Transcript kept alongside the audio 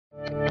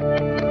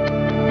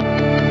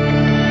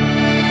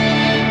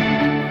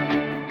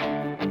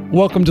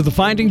Welcome to the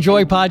Finding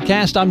Joy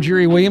podcast. I'm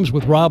Jerry Williams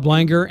with Rob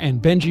Langer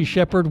and Benji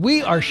Shepard.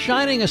 We are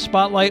shining a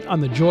spotlight on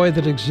the joy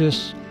that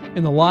exists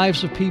in the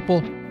lives of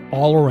people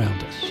all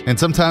around us. And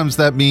sometimes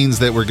that means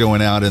that we're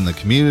going out in the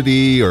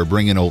community or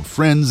bringing old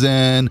friends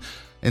in.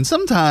 And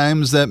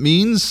sometimes that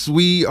means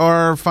we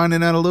are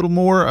finding out a little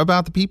more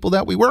about the people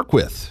that we work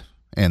with.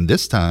 And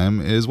this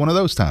time is one of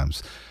those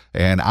times.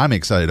 And I'm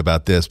excited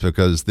about this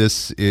because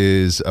this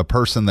is a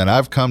person that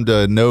I've come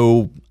to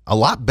know a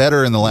lot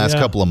better in the last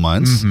couple of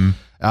months. Mm-hmm.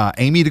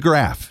 Amy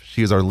Graaffs.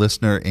 She is our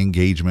listener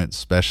engagement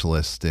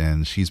specialist,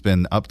 and she's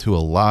been up to a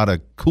lot of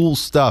cool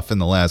stuff in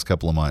the last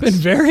couple of months. Been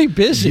very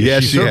busy.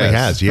 Yes, she certainly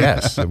has.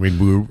 Yes, I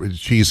mean,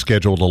 she's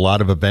scheduled a lot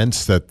of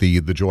events that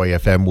the Joy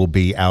FM will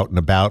be out and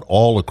about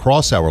all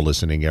across our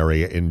listening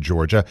area in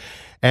Georgia.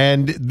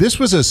 And this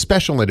was a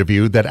special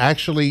interview that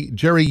actually,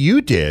 Jerry, you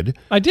did.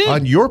 I did.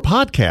 On your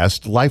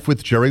podcast, Life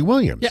with Jerry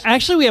Williams. Yeah,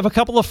 actually, we have a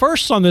couple of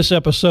firsts on this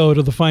episode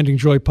of the Finding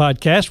Joy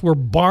podcast. We're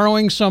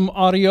borrowing some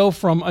audio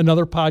from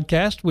another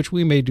podcast, which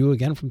we may do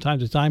again from time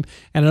to time,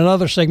 and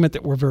another segment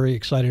that we're very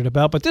excited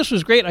about. But this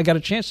was great. I got a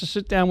chance to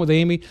sit down with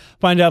Amy,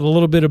 find out a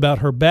little bit about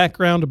her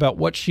background, about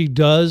what she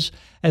does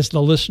as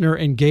the listener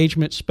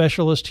engagement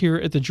specialist here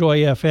at the Joy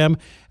FM.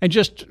 And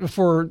just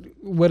for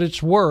what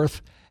it's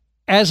worth,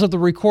 as of the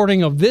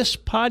recording of this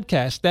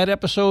podcast, that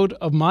episode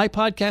of my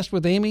podcast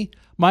with Amy,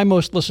 my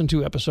most listened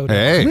to episode.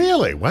 Hey.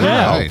 Really? Wow.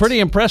 Yeah, Nice. Pretty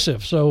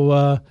impressive.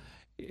 So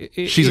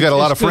She's got a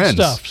lot of friends.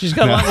 Stuff. She's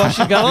got a lot. Well,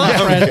 she's got a lot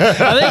of friends.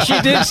 I think she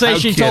did say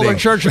she told her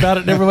church about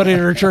it, and everybody at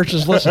her church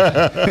is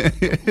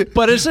listening.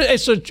 But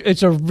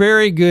it's a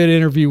very good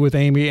interview with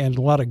Amy and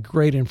a lot of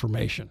great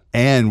information.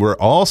 And we're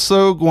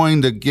also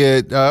going to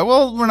get,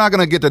 we're not going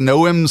to get to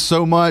know him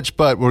so much,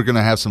 but we're going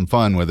to have some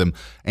fun with him.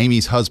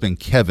 Amy's husband,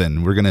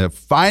 Kevin. We're going to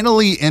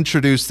finally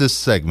introduce this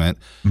segment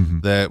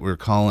that we're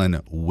calling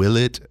Will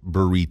It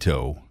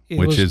Burrito.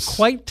 Which is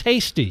quite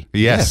tasty.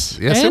 Yes,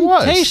 and it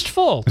was.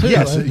 Tasteful, too.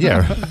 Yes,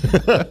 yeah.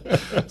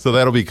 So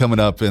that'll be coming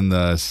up in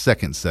the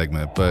second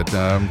segment. But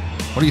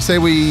what do you say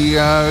we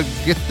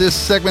get this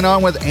segment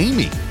on with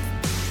Amy?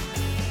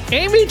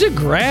 Amy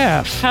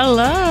Graaffs.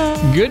 Hello.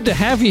 Good to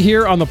have you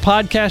here on the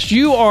podcast.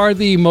 You are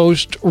the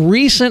most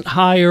recent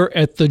hire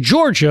at the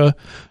Georgia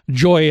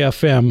Joy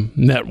FM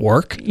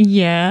network.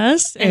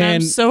 Yes, and I'm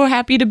so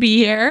happy to be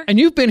here. And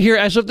you've been here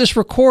as of this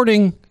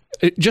recording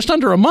just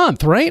under a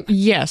month, right?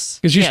 Yes.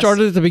 Because you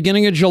started at the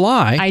beginning of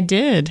July. I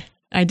did.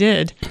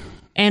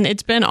 And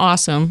it's been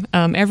awesome.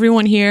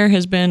 Everyone here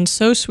has been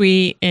so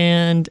sweet,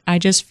 and I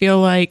just feel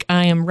like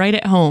I am right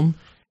at home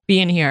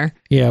being here.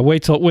 Yeah,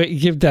 wait,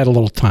 give that a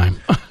little time.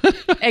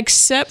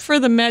 Except for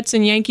the Mets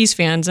and Yankees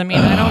fans. I mean,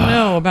 I don't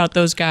know about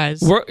those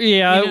guys.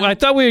 I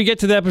thought we would get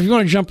to that, but if you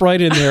want to jump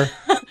right in there,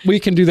 we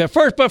can do that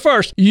first. But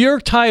first, your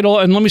title,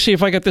 and let me see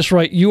if I got this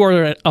right. You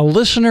are a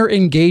listener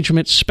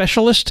engagement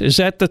specialist. Is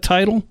that the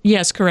title?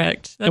 Yes,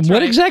 correct. That's and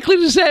what exactly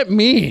does that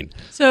mean?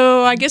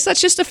 So I guess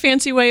that's just a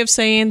fancy way of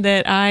saying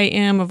that I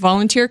am a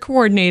volunteer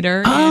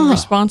coordinator and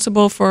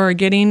responsible for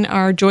getting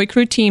our Joy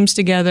Crew teams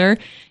together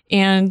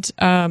and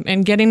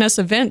getting us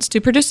events to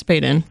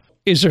participate in.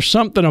 Is there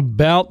something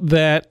about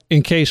that,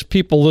 in case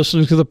people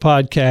listening to the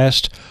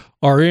podcast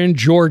are in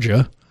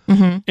Georgia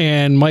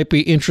and might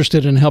be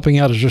interested in helping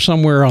out? Is there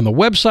somewhere on the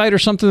website or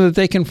something that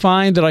they can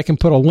find that I can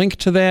put a link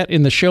to that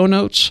in the show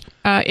notes?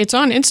 It's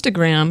on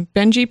Instagram.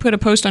 Benji put a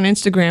post on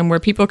Instagram where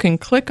people can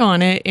click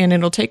on it and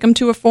it'll take them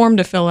to a form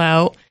to fill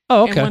out.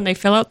 Oh, okay. And when they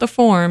fill out the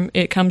form,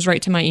 it comes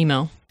right to my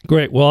email.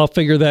 Great. Well, I'll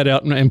figure that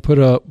out and put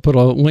a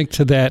link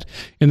to that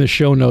in the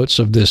show notes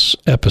of this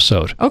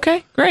episode.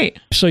 Okay, great.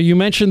 So you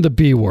mentioned the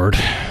B word.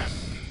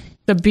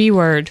 The B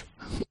word.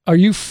 Are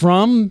you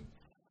from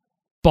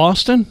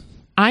Boston?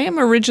 I am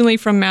originally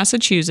from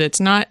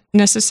Massachusetts, not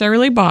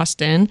necessarily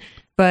Boston,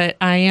 but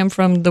I am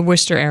from the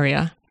Worcester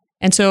area.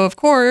 And so, of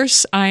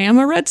course, I am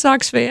a Red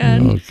Sox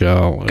fan. Oh,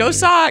 golly. Go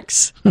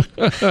Sox!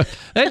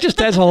 That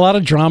just adds a lot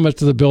of drama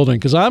to the building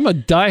because I'm a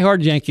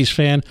diehard Yankees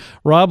fan.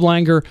 Rob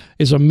Langer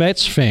is a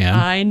Mets fan.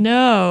 I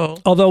know.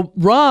 Although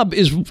Rob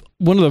is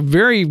one of the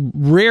very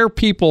rare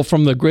people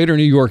from the greater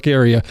New York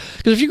area.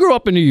 Because if you grew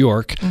up in New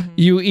York,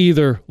 you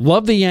either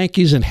love the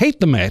Yankees and hate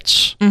the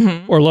Mets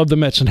or love the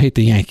Mets and hate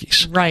the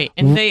Yankees. Right.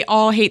 And they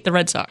all hate the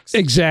Red Sox.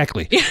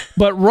 Exactly.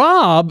 But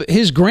Rob,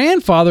 his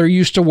grandfather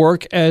used to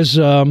work as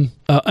an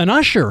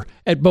usher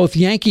at both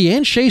Yankee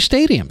and Shea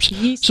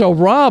stadiums. So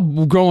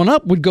Rob, growing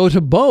up, would go to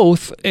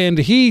both, and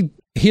he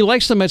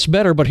likes the Mets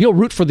better, but he'll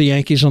root for the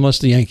Yankees unless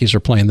the Yankees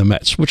are playing the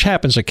Mets, which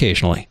happens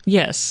occasionally.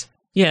 Yes.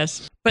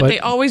 But they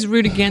always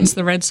root against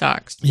the Red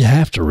Sox. You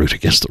have to root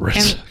against the Red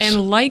Sox.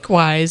 And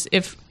likewise,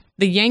 if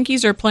the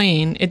Yankees are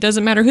playing, it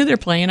doesn't matter who they're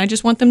playing. I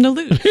just want them to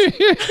lose.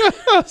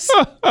 See,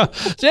 I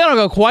don't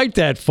go quite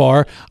that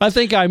far. I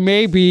think I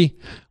may be,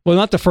 well,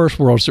 not the first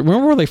World Series.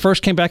 Remember when they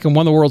first came back and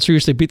won the World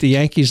Series? They beat the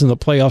Yankees in the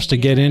playoffs to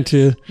get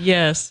into.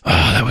 Yes. Oh,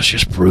 that was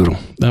just brutal.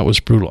 That was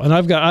brutal. And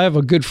I have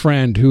a good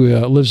friend who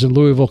lives in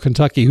Louisville,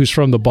 Kentucky, who's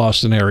from the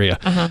Boston area,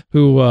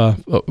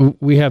 who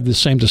we have the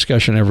same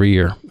discussion every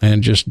year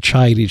and just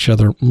chide each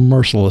other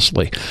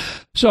mercilessly.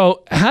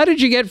 So how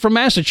did you get from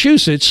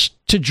Massachusetts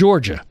to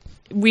Georgia?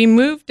 We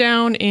moved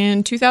down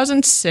in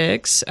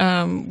 2006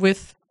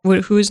 with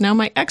who is now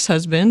my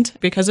ex-husband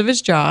because of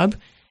his job,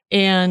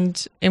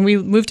 and we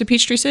moved to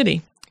Peachtree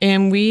City,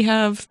 and we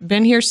have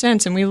been here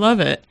since, and we love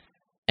it.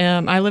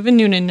 I live in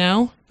Noonan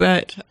now,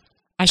 but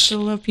I still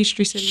love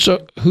Peachtree City.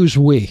 So who's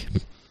we?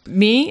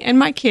 Me and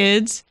my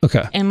kids,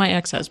 Okay. and my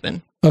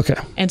ex-husband. Okay.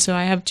 And so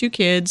I have 2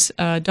 kids,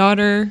 a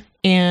daughter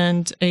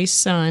and a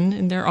son,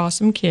 and they're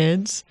awesome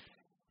kids.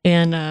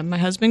 And my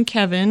husband,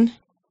 Kevin,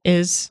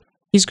 he's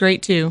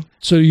great too.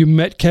 So you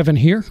met Kevin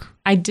here?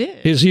 I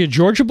did. Is he a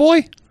Georgia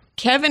boy?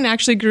 Kevin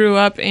actually grew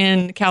up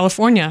in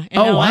California, in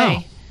LA.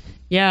 Wow.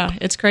 Yeah,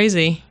 it's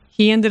crazy.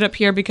 He ended up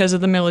here because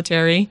of the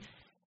military,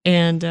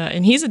 and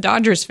he's a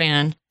Dodgers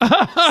fan.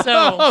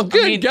 So,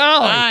 good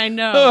golly. I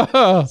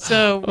know.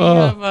 So we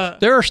have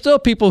There are still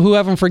people who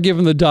haven't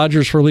forgiven the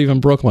Dodgers for leaving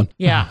Brooklyn.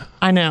 yeah,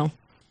 I know.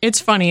 It's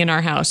funny in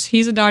our house.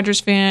 He's a Dodgers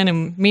fan,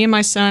 and me and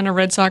my son are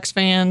Red Sox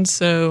fans,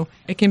 so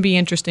it can be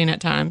interesting at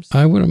times.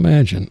 I would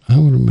imagine.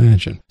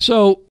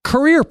 So,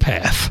 career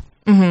path.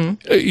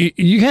 Mm-hmm.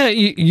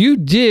 You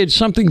did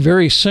something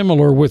very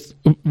similar with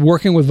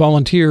working with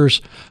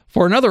volunteers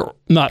for another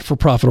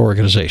not-for-profit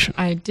organization.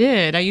 I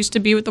did. I used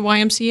to be with the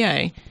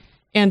YMCA,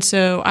 and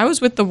so I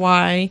was with the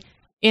Y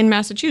in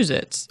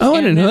Massachusetts. Oh, I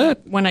And didn't know then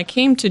that. When I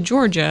came to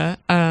Georgia,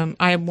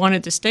 I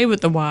wanted to stay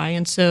with the Y,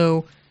 and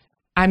so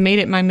I made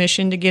it my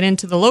mission to get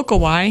into the local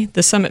Y,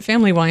 the Summit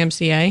Family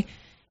YMCA,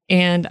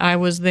 and I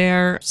was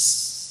there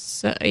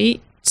 7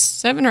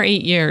 or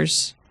 8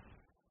 years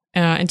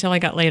until I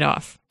got laid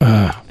off.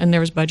 And there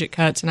was budget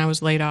cuts, and I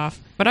was laid off.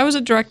 But I was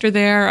a director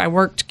there. I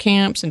worked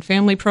camps and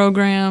family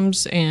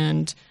programs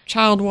and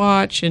child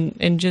watch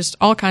and just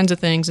all kinds of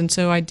things. And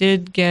so I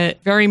did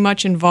get very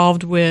much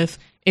involved with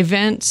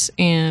events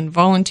and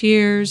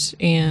volunteers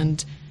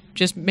and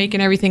just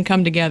making everything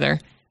come together.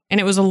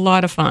 And it was a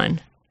lot of fun.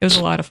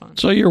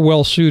 So you're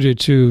well suited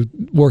to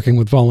working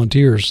with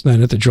volunteers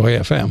then at the Joy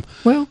FM.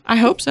 Well, I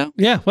hope so.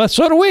 Yeah, well,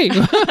 so do we.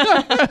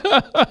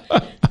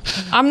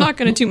 I'm not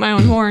going to toot my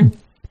own horn,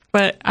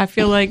 but I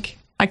feel like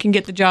I can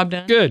get the job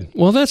done. Good.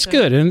 Well, that's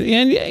good. And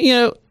you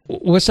know,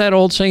 what's that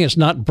old saying? It's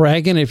not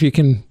bragging if you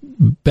can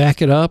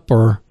back it up,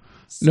 or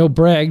no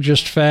brag,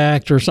 just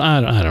fact, or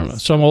I don't know.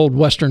 Some old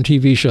Western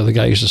TV show, the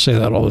guy used to say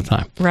that all the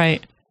time.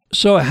 Right.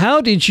 So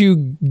how did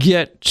you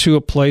get to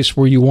a place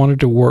where you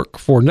wanted to work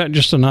for not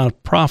just a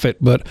nonprofit,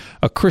 but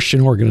a Christian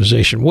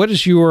organization? What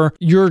is your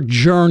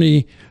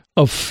journey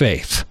of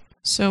faith?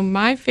 So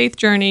my faith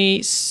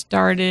journey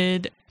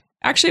started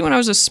actually when I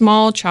was a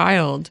small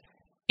child,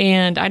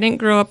 and I didn't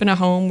grow up in a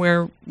home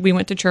where we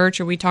went to church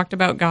or we talked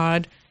about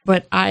God,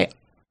 but I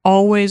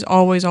always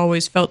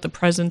felt the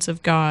presence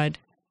of God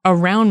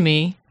around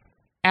me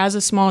as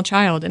a small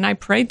child, and I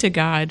prayed to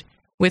God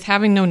with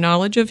having no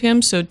knowledge of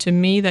him. So to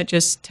me, that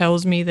just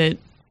tells me that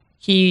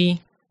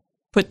he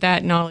put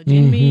that knowledge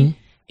in me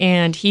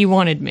and he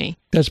wanted me.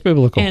 That's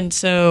biblical. And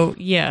so,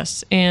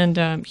 yes.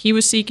 And he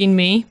was seeking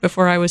me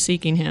before I was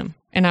seeking him.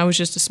 And I was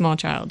just a small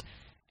child.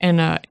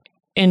 And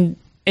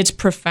it's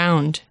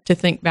profound to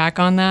think back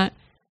on that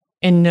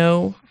and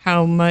know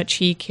how much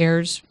he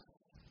cares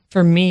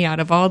for me.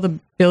 Out of all the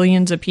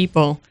billions of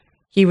people,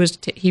 he was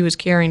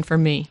caring for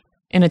me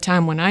in a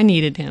time when I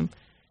needed him.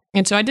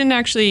 And so I didn't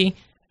actually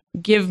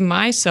give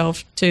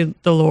myself to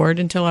the Lord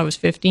until I was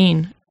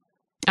 15.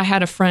 I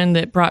had a friend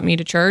that brought me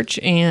to church,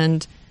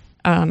 and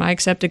I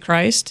accepted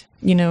Christ,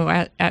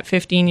 at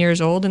 15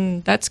 years old,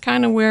 and that's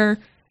kind of where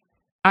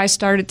I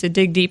started to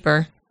dig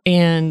deeper.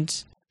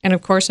 And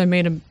of course, I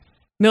made a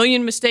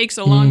million mistakes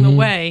along the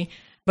way,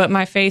 but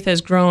my faith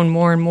has grown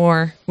more and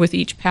more with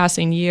each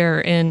passing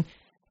year.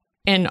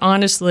 And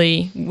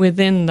honestly,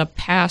 within the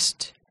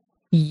past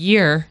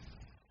year,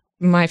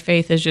 my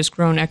faith has just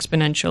grown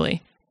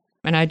exponentially.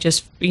 And I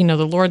just, the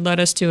Lord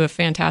led us to a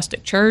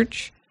fantastic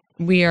church.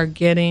 We are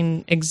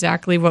getting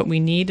exactly what we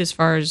need as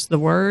far as the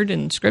word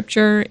and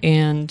scripture,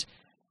 and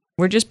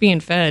we're just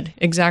being fed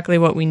exactly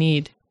what we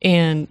need.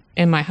 And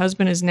my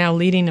husband is now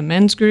leading a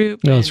men's group.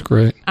 Oh, that's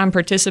great. I'm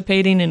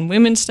participating in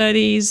women's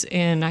studies,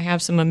 and I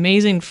have some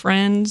amazing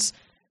friends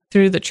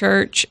through the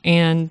church,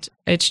 and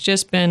it's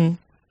just been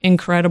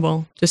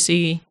incredible to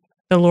see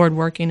the Lord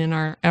working in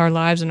our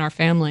lives and our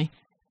family.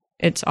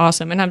 It's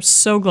awesome. And I'm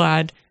so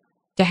glad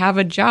to have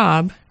a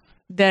job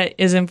that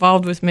is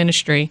involved with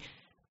ministry,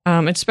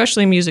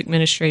 especially music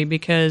ministry,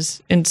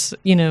 because it's,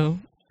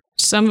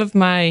 some of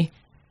my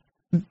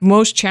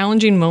most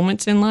challenging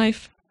moments in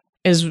life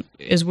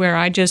is where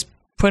I just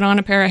put on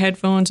a pair of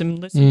headphones and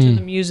listened to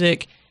the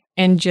music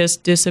and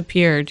just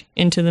disappeared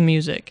into the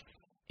music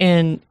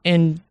and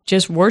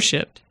just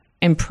worshiped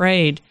and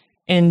prayed.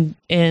 And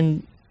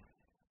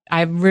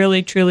I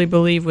really, truly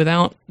believe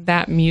without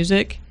that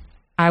music,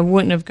 I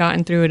wouldn't have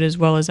gotten through it as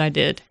well as I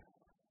did.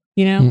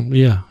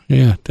 Yeah,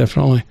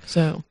 definitely.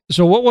 So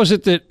what was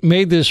it that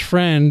made this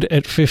friend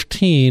at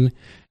 15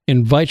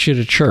 invite you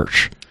to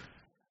church?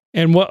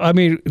 And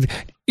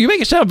You make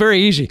it sound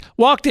very easy.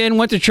 Walked in,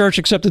 went to church,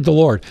 accepted the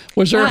Lord.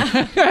 Was there?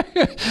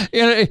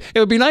 It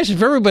would be nice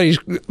if everybody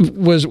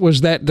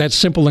was that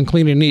simple and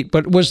clean and neat.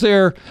 But was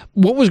there?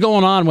 What was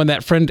going on when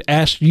that friend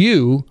asked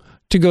you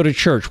to go to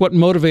church? What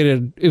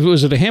motivated?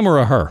 Was it a him or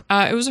a her?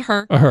 It was a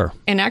her. A her.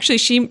 And actually,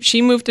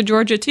 she moved to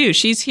Georgia too.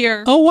 She's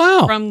here. Oh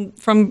wow!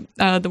 From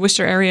the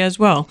Worcester area as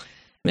well,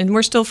 and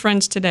we're still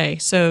friends today.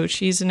 So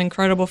she's an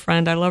incredible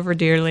friend. I love her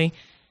dearly.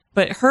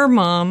 But her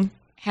mom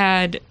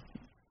had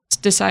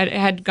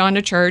gone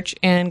to church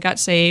and got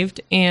saved,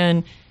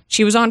 and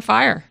she was on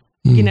fire,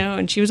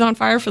 and she was on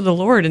fire for the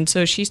Lord. And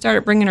so she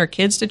started bringing her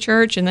kids to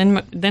church, and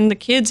then the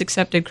kids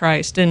accepted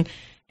Christ, and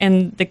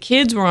the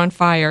kids were on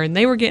fire, and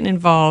they were getting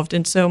involved.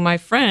 And so my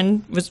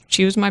friend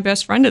she was my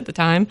best friend at the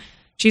time.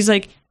 She's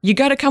like, you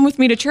got to come with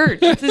me to church.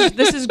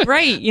 This is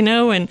great,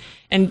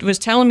 and was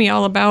telling me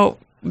all about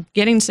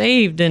getting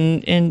saved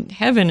and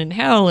heaven and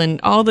hell and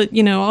all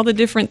the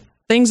different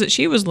things that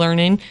she was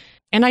learning.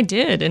 And I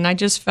did, and I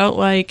just felt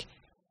like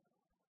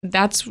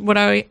that's what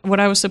I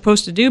was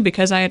supposed to do,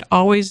 because I had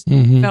always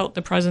felt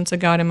the presence of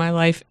God in my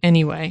life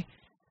anyway.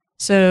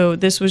 So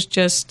this was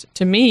just,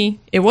 to me,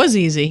 it was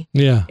easy.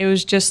 Yeah. It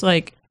was just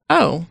like,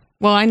 oh,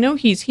 well, I know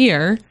he's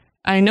here.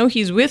 I know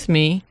he's with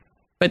me,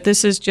 but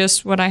this is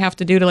just what I have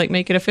to do to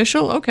make it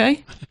official.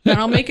 Okay. Then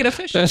I'll make it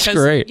official. That's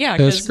great. Yeah.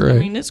 That's great. I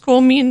mean, it's cool.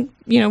 Me and,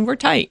 we're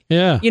tight.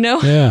 Yeah.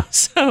 Yeah.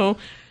 So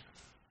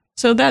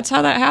that's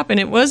how that happened.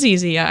 It was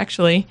easy,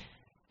 actually.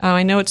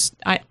 I know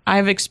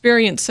I've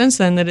experienced since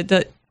then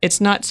that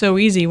it's not so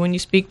easy when you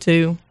speak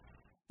to,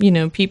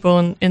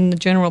 people in the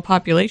general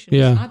population.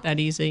 Yeah. It's not that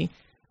easy.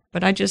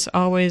 But I just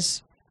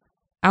always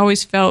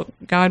felt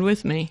God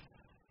with me.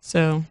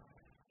 So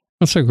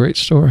that's a great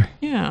story.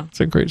 Yeah.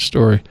 It's a great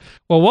story.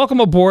 Well, welcome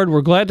aboard.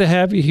 We're glad to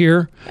have you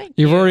here. Thank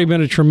You've you. already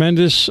been a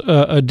tremendous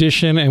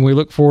addition, and we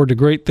look forward to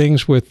great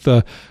things with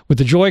the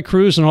Joy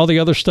Cruise and all the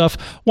other stuff.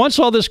 Once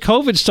all this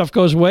COVID stuff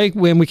goes away,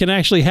 when we can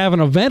actually have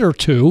an event or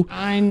two,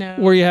 I know,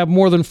 where you have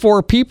more than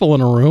 4 people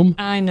in a room.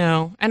 I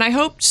know. And I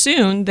hope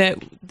soon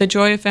that the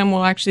Joy FM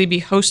will actually be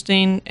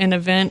hosting an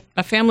event,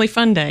 a family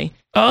fun day.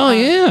 Oh,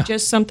 yeah.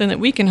 Just something that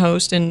we can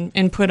host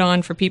and put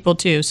on for people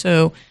too.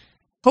 So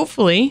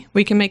hopefully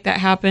we can make that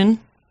happen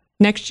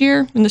next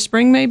year in the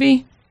spring,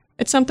 maybe.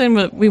 It's something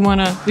that we've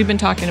been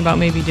talking about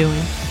maybe doing.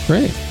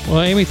 Great.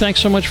 Well, Amy, thanks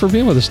so much for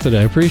being with us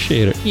today. I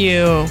appreciate it. Thank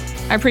you.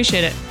 I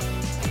appreciate it.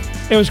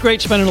 It was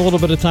great spending a little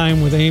bit of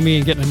time with Amy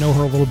and getting to know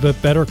her a little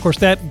bit better. Of course,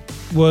 that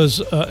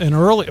was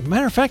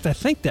matter of fact, I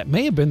think that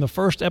may have been the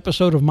first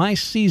episode of my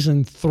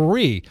season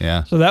 3.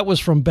 Yeah. So that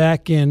was from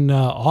back in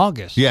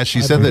August. Yeah,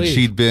 she said that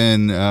she'd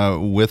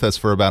been with us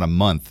for about a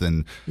month,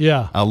 and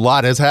a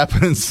lot has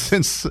happened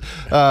since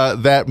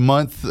that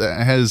month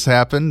has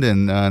happened,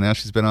 and now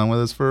she's been on with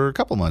us for a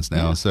couple months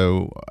now. Yeah.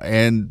 So,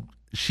 and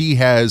she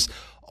has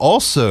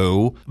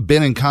also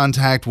been in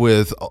contact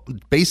with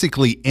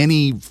basically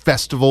any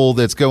festival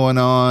that's going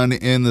on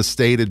in the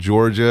state of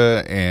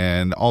Georgia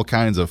and all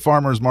kinds of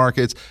farmers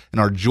markets. And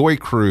our Joy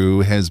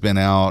crew has been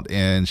out,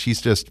 and she's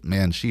just,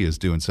 man, she is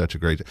doing such a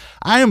great job.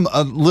 I am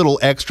a little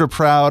extra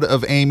proud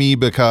of Amy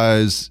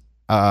because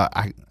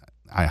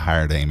I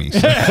hired Amy.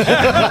 So. You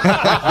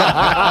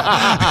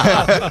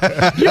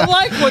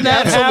like when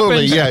that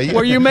happens,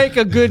 where you make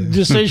a good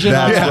decision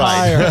on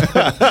fire.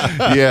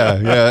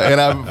 Yeah.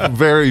 And I'm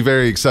very,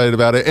 very excited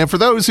about it. And for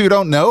those who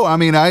don't know, I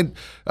mean, I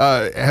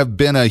have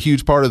been a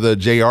huge part of the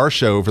JR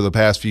show for the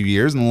past few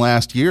years. And the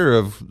last year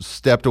I've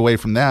stepped away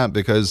from that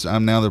because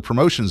I'm now the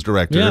promotions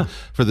director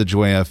for the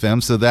Joy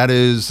FM. So that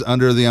is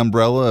under the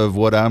umbrella of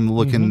what I'm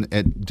looking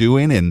at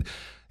doing. And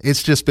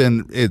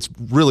it's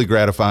really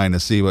gratifying to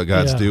see what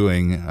God's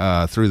doing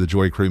through the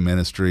Joy Crew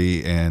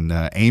ministry, and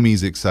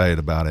Amy's excited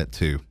about it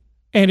too.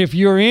 And if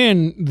you're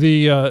in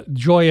the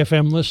Joy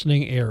FM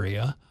listening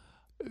area,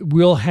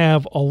 we'll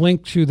have a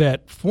link to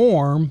that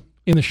form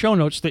in the show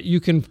notes that you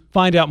can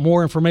find out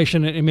more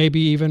information and maybe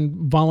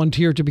even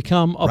volunteer to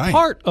become a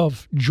part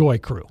of Joy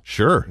Crew.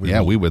 Sure.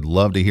 We would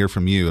love to hear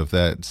from you if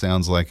that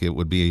sounds like it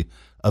would be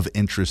of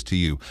interest to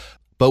you.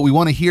 But we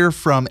want to hear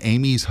from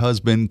Amy's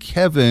husband,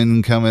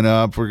 Kevin, coming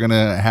up. We're going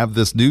to have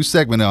this new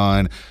segment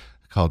on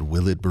called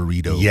Will It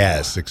Burrito.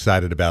 Yes,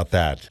 excited about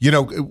that.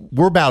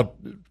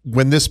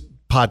 When this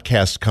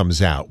podcast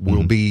comes out,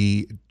 we'll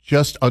be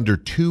just under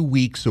 2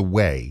 weeks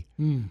away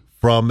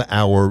from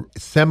our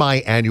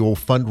semi-annual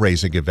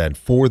fundraising event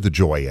for the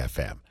Joy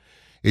FM.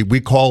 We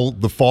call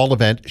the fall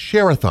event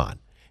Share-a-thon.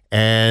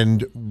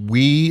 And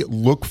we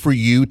look for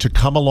you to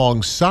come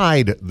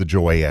alongside the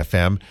Joy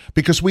FM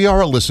because we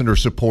are a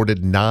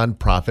listener-supported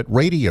nonprofit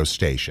radio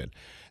station.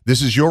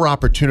 This is your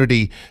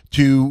opportunity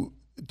to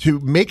to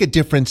make a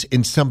difference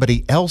in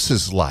somebody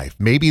else's life.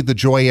 Maybe the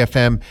Joy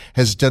FM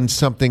has done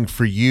something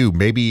for you.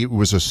 Maybe it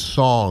was a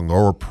song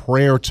or a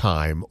prayer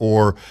time,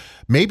 or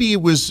maybe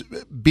it was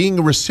being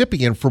a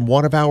recipient from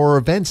one of our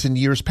events in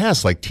years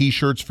past, like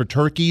T-shirts for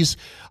turkeys.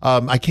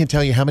 I can't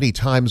tell you how many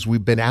times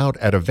we've been out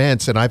at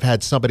events and I've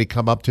had somebody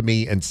come up to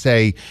me and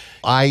say,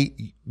 I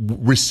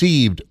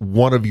received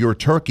one of your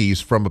turkeys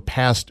from a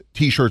past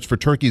T-shirts for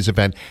turkeys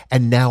event,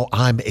 and now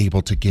I'm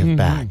able to give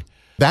back.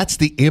 That's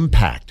the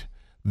impact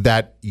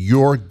that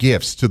your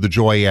gifts to the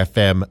Joy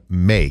FM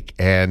make.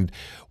 And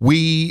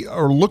we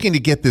are looking to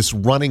get this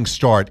running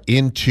start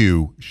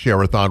into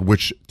Share-a-thon,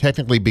 which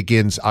technically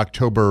begins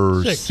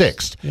October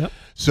 6th. Yep.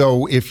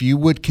 So if you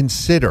would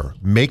consider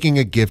making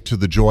a gift to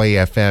the Joy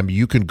FM,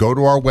 you can go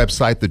to our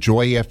website,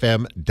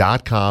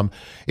 thejoyfm.com.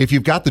 If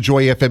you've got the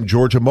Joy FM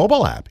Georgia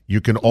mobile app,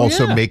 you can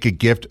also make a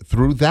gift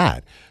through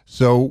that.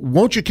 So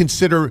won't you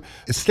consider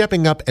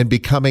stepping up and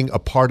becoming a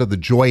part of the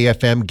Joy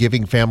FM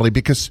giving family?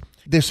 Because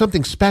there's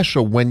something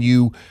special when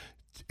you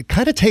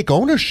kind of take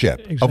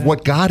ownership of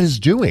what God is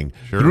doing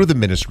through the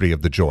ministry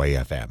of the Joy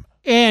FM.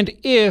 And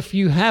if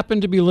you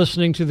happen to be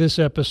listening to this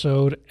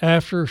episode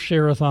after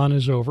Share-a-thon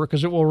is over,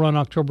 because it will run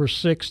October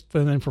 6th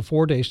and then for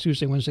 4 days,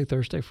 Tuesday, Wednesday,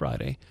 Thursday,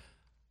 Friday,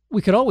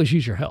 we could always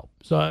use your help.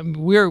 So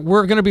we're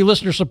going to be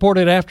listener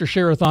supported after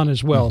Share-a-thon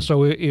as well.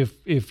 So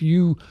if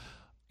you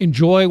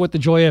enjoy what the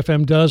Joy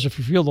FM does, if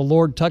you feel the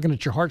Lord tugging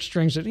at your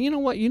heartstrings, that, you know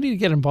what, you need to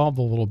get involved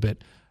a little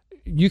bit,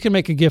 you can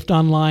make a gift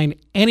online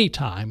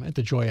anytime at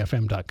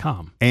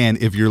thejoyfm.com. And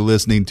if you're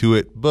listening to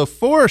it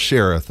before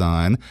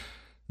Share-a-thon,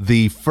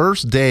 the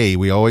first day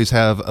we always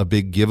have a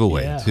big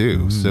giveaway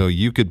too. So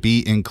you could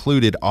be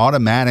included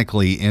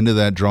automatically into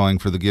that drawing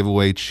for the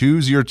giveaway.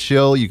 Choose your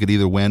chill. You could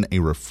either win a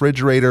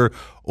refrigerator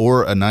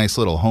or a nice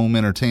little home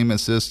entertainment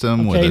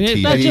system with a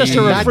TV. Not just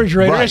a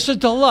refrigerator, Right. it's a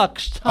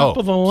deluxe,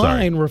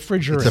 top-of-the-line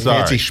refrigerator. It's a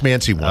fancy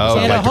schmancy one. as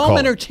I And like a to call home it.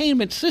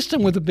 entertainment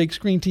system with a big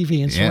screen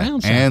TV and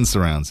surround sound. And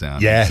surround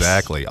sound. Yes.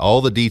 Exactly.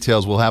 All the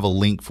details, we'll have a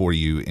link for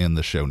you in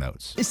the show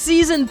notes.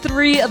 Season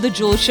 3 of The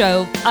Jewel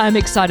Show. I'm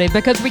excited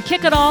because we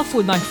kick it off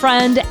with my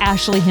friend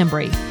Ashley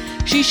Hembry.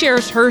 She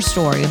shares her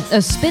story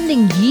of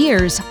spending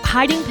years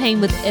hiding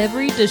pain with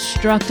every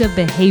destructive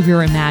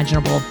behavior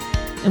imaginable.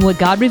 And what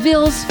God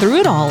reveals through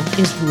it all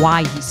is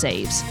why He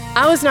saves.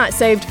 I was not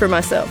saved for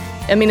myself.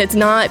 I mean,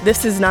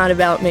 this is not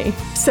about me.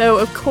 So,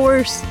 of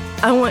course,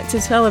 I want to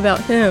tell about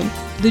Him.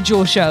 The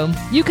Jewel Show.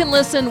 You can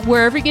listen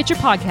wherever you get your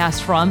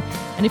podcast from.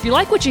 And if you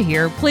like what you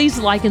hear, please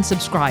like and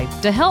subscribe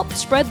to help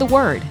spread the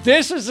word.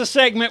 This is the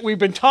segment we've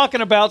been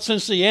talking about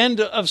since the end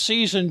of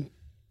season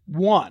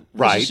 1.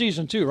 Right. This is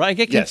season 2, right? I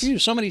get Yes.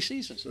 confused. So many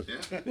seasons.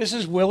 This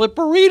is Will It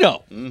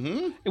Burrito.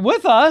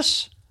 With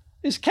us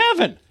is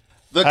Kevin.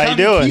 The How you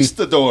doing?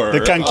 Conquistador.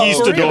 The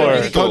Conquistador.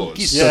 of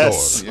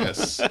Conquistador.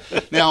 Yes.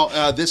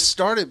 Now, this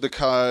started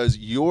because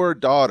your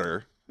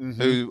daughter,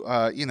 who,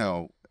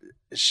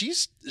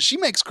 she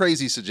makes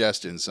crazy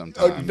suggestions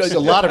sometimes. A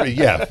lot of it,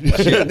 yeah.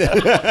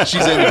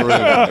 She's in the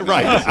room.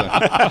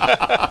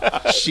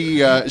 Right.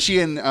 So, she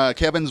and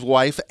Kevin's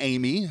wife,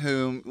 Amy,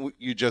 whom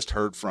you just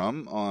heard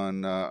from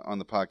on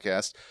the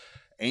podcast,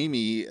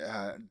 Amy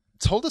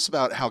told us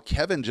about how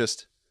Kevin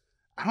just,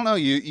 I don't know,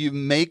 you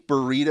make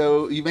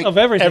burrito, you make Of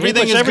everything.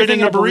 Everything He puts is good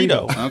in a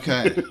burrito. burrito.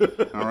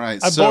 Okay. All right.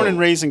 I'm born and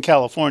raised in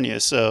California,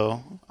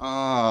 so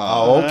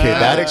Oh, okay.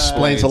 That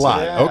explains a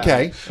lot. Yeah.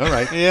 Okay. All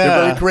right. Yeah.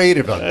 You're very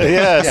creative on that.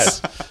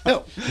 yes,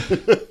 No.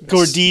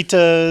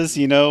 gorditas,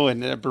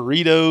 and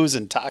burritos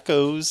and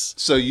tacos.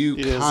 So you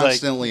It is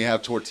constantly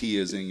have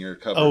tortillas in your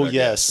cupboard. Oh I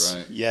yes, guess,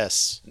 right?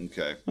 yes.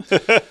 Okay.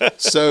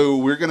 So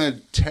we're going to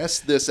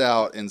test this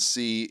out and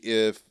see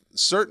if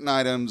certain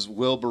items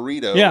will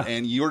burrito. Yeah.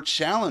 And your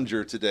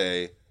challenger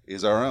today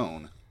is our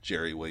own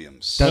Jerry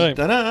Williams. Right.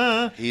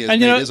 Ta-da. He has And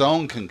made you know- his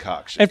own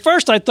concoction. At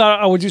first, I thought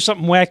I would do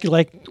something wacky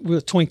like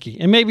with Twinkie.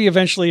 And maybe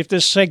eventually, if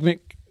this segment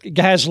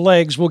has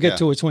legs, we'll get Yeah.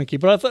 to a Twinkie.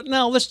 But I thought,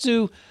 no, let's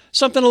do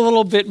something a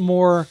little bit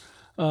more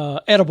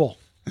edible.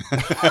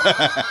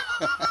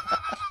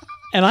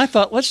 And I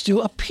thought, let's do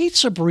a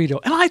pizza burrito.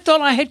 And I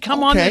thought I had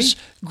come on Okay. this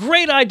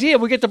great idea.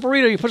 We get the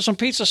burrito, you put some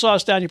pizza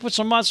sauce down, you put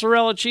some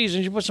mozzarella cheese,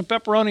 and you put some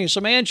pepperoni and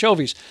some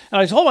anchovies. And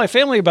I told my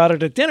family about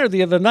it at dinner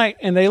the other night,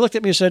 and they looked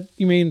at me and said,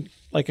 you mean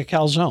like a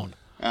calzone?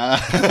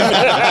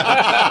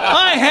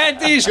 I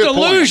had these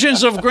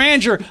delusions of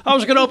grandeur. I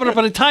was going to open up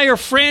an entire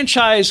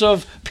franchise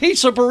of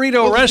pizza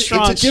burrito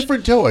restaurants. It's a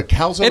different dough. A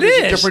calzone It is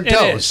is a different it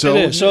dough. is, So,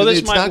 it is. So this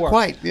it's might not work.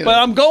 quite. But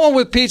I'm going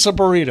with pizza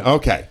burrito.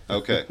 Okay.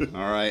 Okay.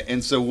 All right.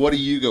 And so what are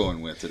you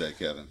going with today,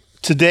 Kevin?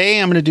 Today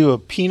I'm going to do a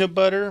peanut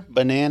butter,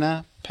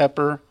 banana,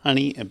 pepper,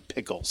 honey, and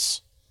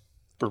pickles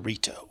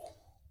burrito.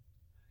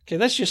 Okay,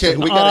 that's just Okay,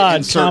 an we got to odd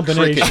insert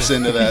combination. crickets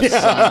into that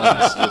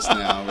silence just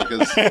now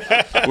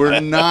because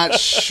we're not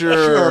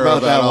sure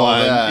about that all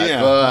one. that.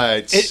 Yeah.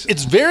 But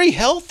It's very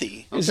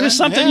healthy. Is this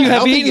something Yeah, you have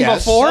healthy, eaten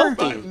yes. before?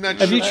 I'm not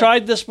Have sure. you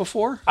tried this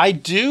before? I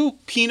do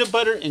peanut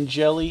butter and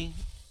jelly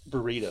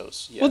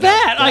burritos. Yeah. Well,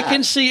 that I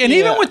can see. And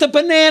even Yeah. with the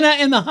banana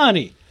and the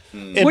honey,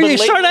 And when but you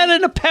start lately-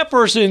 adding the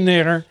peppers in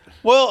there,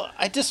 Well,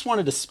 I just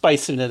wanted to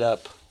spicing it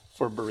up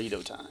for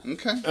burrito time.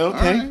 Okay.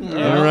 Okay.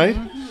 All right.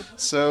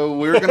 So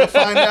we're going to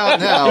find out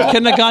now.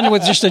 Couldn't have gone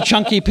with just a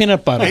chunky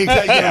peanut butter.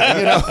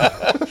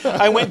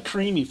 I went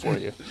creamy for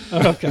you.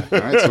 Okay. All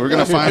right, so we're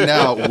going to find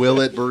out,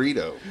 will it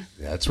burrito?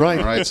 That's right.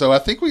 All right, so I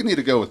think we need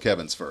to go with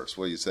Kevin's first.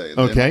 What do you say?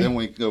 Okay. Then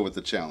we go with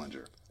the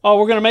challenger. Oh,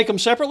 we're going to make them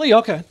separately?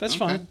 Okay, that's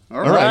fine.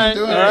 All right.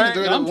 Do it, All right.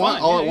 do it I'm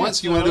fine. all at Yeah,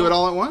 once. yeah. You want to do it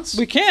all at once?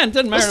 We can.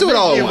 Doesn't matter. Let's do it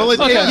all at once.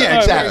 Okay. Yeah,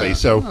 exactly.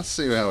 So Let's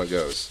see how it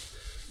goes.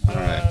 All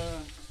right.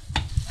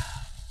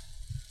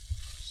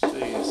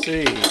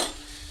 See.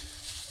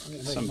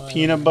 Some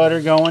peanut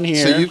butter going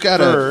here. So you've got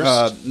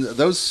first.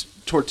 those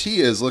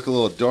tortillas look a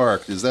little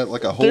dark. Is that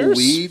like a whole They're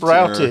wheat?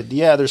 sprouted.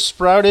 Yeah, they're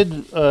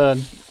sprouted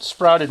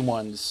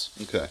ones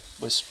Okay.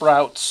 with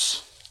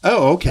sprouts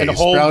okay. and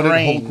whole Sprouted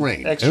grain. whole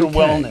grain. Extra Okay.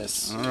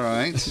 wellness. All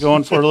right.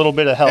 Going for a little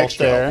bit of health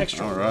Extra there.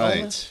 health. All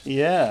right.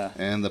 Yeah.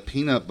 And the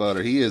peanut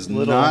butter. He is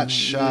Little, not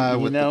shy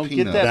with the get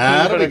peanut. that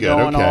That'll peanut be butter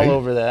good, going okay. all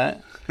over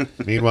that.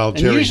 Meanwhile, And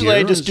Jerry usually I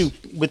here just is-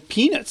 do with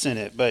peanuts in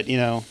it, but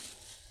Yeah,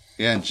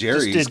 and just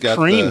Jerry's did got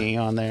creamy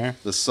on there.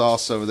 the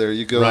sauce over there.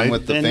 You go Right. in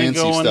with the Then you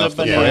fancy go in the stuff,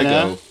 the banana.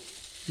 Prego.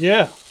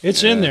 Yeah,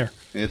 it's in there.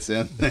 It's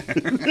in there.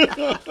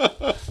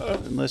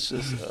 And let's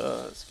just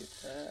let's get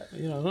that.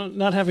 You know,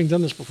 not having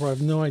done this before, I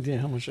have no idea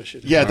how much I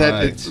should. Yeah, that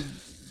Right. it's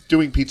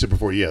doing pizza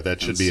before. Yeah,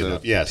 that should be So-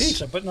 enough. Yes.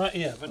 Pizza, but not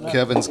but not.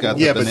 Kevin's got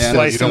Yeah, the but banana.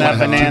 still, you Slicing don't that want to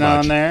have too banana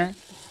much. on there.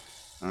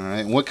 All right.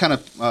 And what kind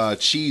of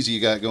cheese you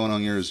got going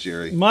on yours,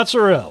 Jerry?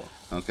 Mozzarella.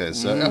 Okay,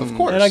 so of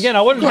course. And again,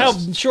 I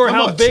wasn't sure A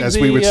how mutz, big as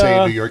the we would say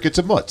in New York, it's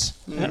a mutz.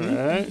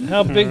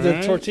 how big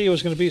the tortilla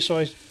was going to be, so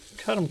I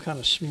cut them kind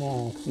of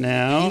small.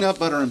 Now, peanut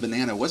butter and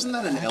banana. Wasn't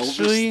that an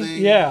Actually, Elvis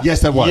thing? Yeah.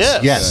 Yes, that was.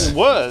 yes, Yes. it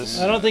was.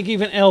 I don't think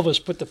even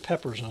Elvis put the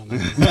peppers on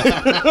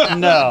there.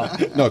 No,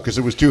 No, because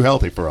it was too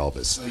healthy for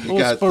Elvis. You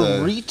got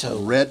burrito. the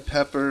red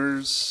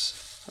peppers.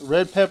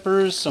 red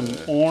peppers, some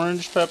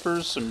orange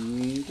peppers,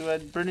 some. Do I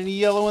burn any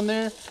yellow in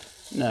there?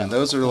 No. And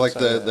those are like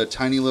the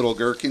tiny little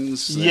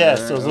gherkins. Yes,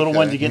 there. those little Okay.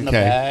 ones you get in the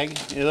Okay. bag.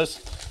 Yeah, let's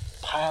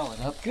pile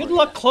it up. Good for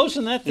luck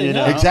closing that thing You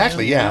know? up.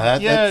 Exactly. Yeah.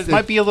 That, Yeah, that's it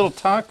might be a little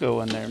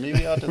taco in there.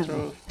 Maybe I'll have to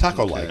throw.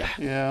 taco like.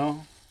 You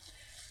know,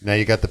 Now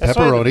you got the That's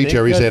why the pepperoni. big-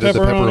 Jerry's got added the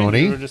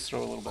pepperoni. Or pepperoni. just throw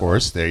a little Of bit.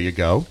 course, there you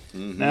go.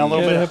 Now a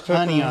little Yeah, bit of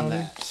honey pepperoni. on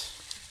that.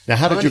 Now,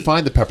 how did you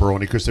find the pepperoni?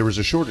 Because there was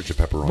a shortage of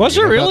pepperoni. Was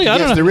You there know really? about- I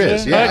don't yes, know. there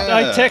is. Yeah.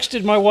 I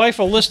texted my wife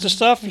a list of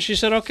stuff, and she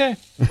said, okay.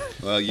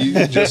 Well,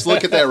 you just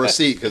look at that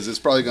receipt because it's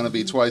probably going to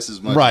be twice as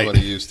much Right. as what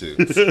he used to.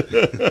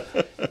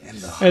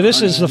 Hey,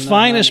 this is the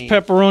finest honey.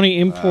 pepperoni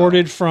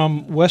imported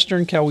from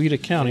western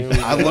Coweta County.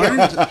 I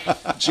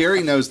learned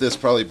Jerry knows this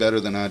probably better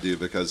than I do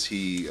because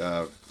he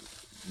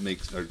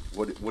makes or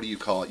what do you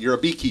call it? You're a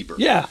beekeeper.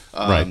 Yeah.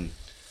 Right.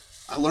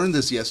 I learned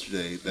this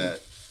yesterday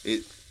that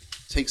it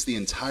takes the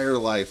entire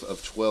life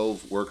of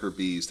 12 worker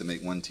bees to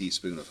make 1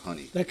 teaspoon of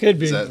honey. That could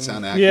be. Does that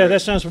sound accurate? Yeah,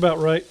 that sounds about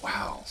right.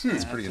 Wow,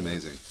 that's pretty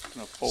amazing.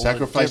 Gonna fold it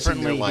Sacrificing their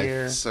differently life.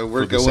 here. So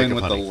we're For the sake going of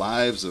with honey. the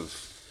lives of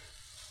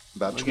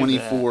about Look at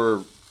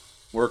 24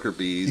 worker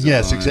bees.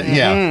 Yes, on exactly.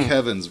 Yeah.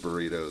 Kevin's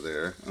burrito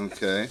there.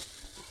 Okay.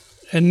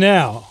 And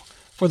now,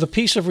 for the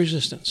piece of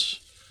resistance.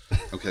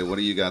 Okay, what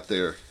do you got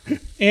there?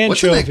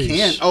 What's in that can?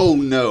 Anchovies. Oh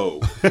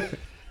no.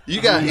 You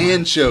got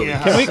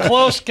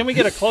anchovies. Can we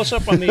get a close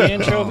up on the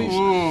anchovies?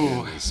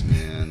 Goodness,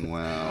 man.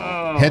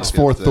 Wow.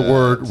 Henceforth, the Look at that.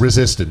 word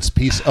resistance,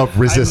 piece of I've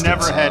resistance.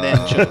 never had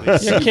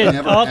anchovies. You're kidding.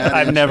 never I'll- had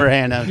I've never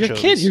had anchovies. You're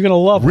kidding. You're going to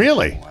love it.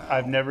 Really?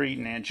 I've never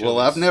eaten anchovies. Well,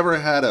 I've never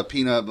had a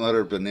peanut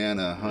butter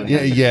banana honey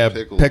Yeah,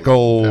 pickle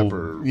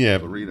pepper yeah.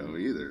 burrito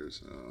either.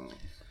 So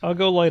I'll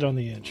go light on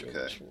the anchovies.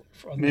 Okay.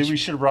 On Maybe this. we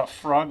should have brought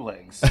frog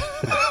legs.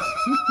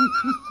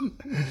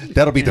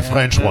 That'll be the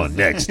French one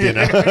next. You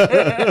know.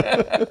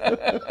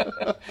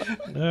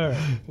 All right.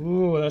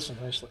 Ooh, that's a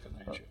nice looking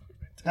anchovy.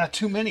 Not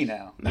too many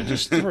now.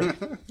 Just 3.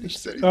 he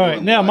said he All right.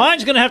 wouldn't Now, like-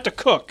 mine's going to have to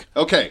cook.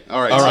 Okay.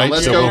 All right. All so right,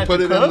 let's so go we'll-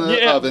 put it in the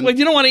Yeah, oven. well,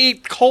 you don't want to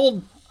eat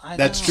cold,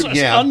 That's true.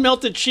 Yeah.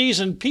 unmelted cheese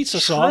and pizza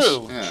sauce.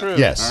 True, Yeah. true.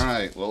 Yes. All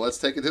right. Well, let's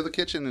take it to the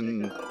kitchen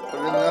and put it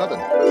in the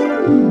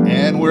oven.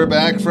 And we're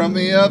back from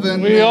the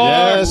oven. We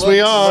are. Yes, we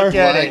are. Look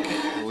at Like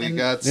it. we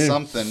got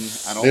something.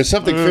 I don't. There's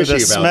something Ooh, fishy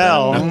the about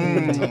smell. that.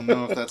 I don't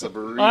know if that's a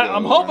burrito.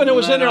 I'm hoping it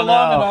was in there don't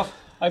long know. enough.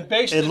 I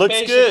based It it, looks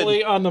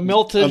basically on the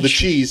meltage Of the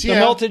cheese, yeah.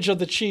 the meltage of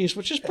the cheese,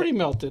 which is pretty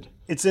melted.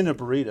 It's in a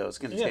burrito. It's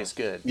going to Yeah. taste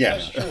good. Yeah.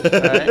 So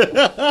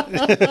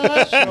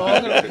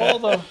I'm going to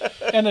pull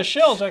and the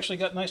shells actually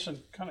got nice and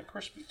kind of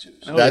crispy too.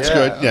 So That's yeah.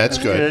 good. Yeah, that's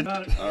Good. good.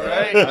 All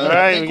right. All right,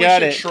 I think we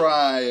got should it.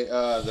 try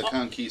the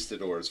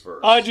conquistadors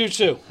first. I do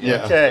too.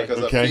 Yeah. Okay.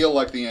 Because Okay. I feel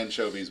like the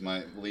anchovies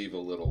might leave a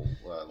little.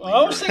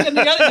 I was thinking,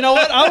 you know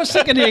what? I was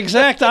thinking the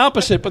exact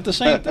opposite, but the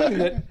same thing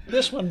that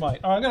this one might.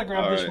 All right, I'm going to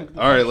grab All this right.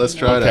 one. All right, let's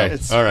try it Okay.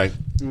 out. All right.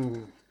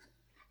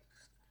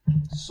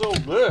 So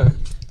good.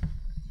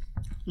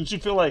 Did you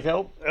feel like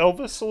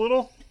Elvis a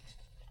little?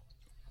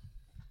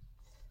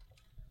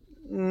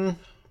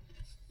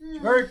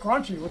 Very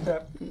crunchy with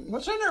that.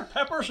 What's in there?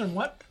 Peppers and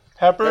what?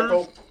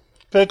 Peppers,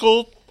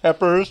 pickled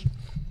peppers,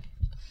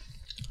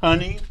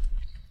 honey,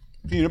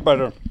 peanut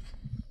butter.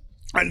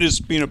 I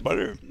just peanut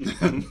butter.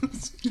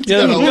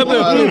 Yeah, That's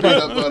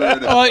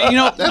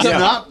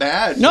not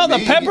bad. No, to the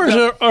me. peppers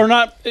are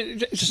not.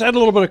 Just add a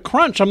little bit of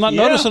crunch. I'm not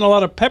noticing a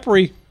lot of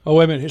peppery. Oh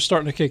wait a minute, it's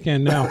starting to kick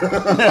in now. And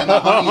the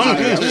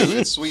honey's in it, too.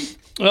 It's sweet.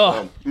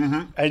 Oh,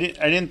 I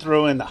didn't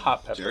throw in the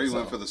hot pepper. Jerry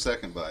went for the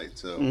second bite.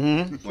 So, what do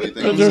you think? of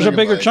the there's a second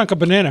bigger bite? chunk of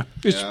banana.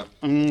 It's,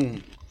 Yeah.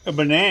 A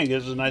banana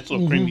gives a nice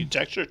little creamy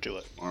texture to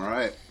it. All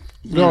right.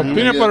 No,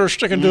 peanut butter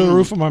sticking to the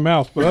roof of my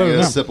mouth. But other Get than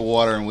a that, sip of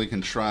water, and we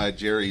can try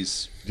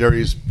Jerry's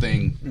thing.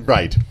 thing.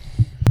 Right.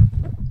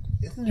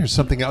 Isn't there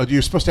something else?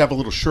 You're supposed to have a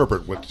little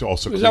sherbet, which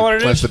also Is that what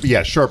it is?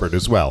 Yeah, sherbet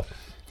as well.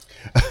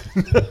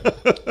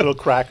 Little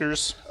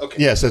crackers.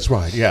 Okay. Yes, that's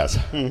right. Yes.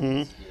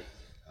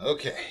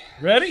 Okay.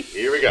 ready?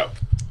 Here we go.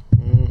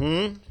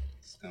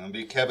 It's going to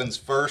be Kevin's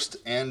first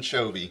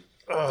anchovy.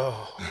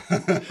 Oh. You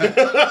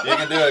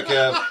can do it,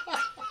 Kev.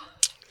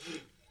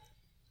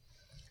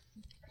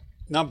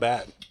 Not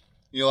bad.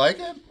 You like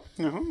it?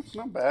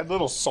 Not bad. A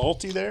little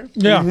salty there.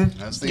 Yeah,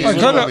 That's the I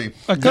anchovy.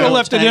 could have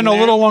left it in a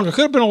little longer.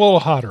 Could have been a little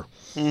hotter,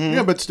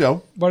 Yeah, but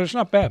still. but it's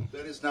not bad.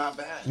 That is not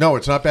bad. No,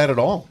 it's not bad at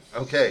all.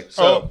 Okay,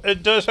 so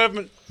It does have.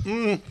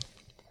 What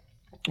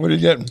are you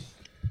getting?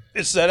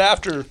 It's that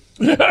after.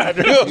 see what I'm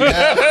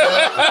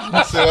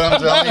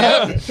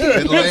telling you?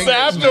 It lingers,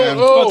 man.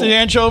 What, the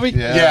anchovy?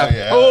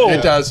 Yeah.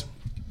 It does.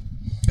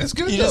 It's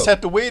good, You though. just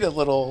have to wait a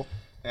little,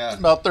 Yeah.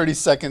 about 30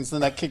 seconds, then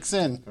that kicks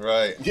in.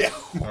 Right. Yeah.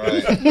 All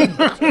right.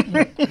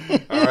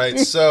 All right.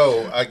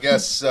 So I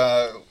guess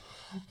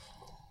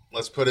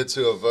let's put it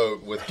to a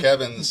vote with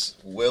Kevin's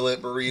Will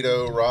It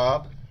Burrito,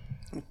 Rob.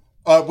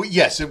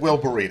 Yes, it will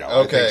burrito.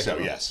 Okay. I think so,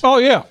 yes. Oh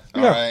yeah,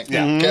 All yeah. right.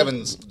 Yeah.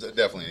 Kevin's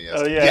definitely a yes.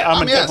 Oh, yeah.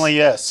 I'm definitely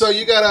yes. So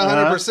you got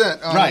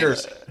 100% on Right.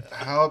 yours.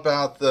 How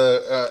about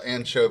the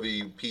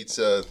anchovy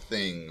pizza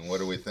thing? What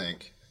do we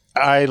think?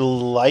 I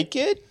like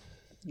it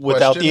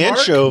without Question the mark?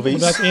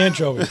 anchovies. That's the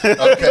anchovy.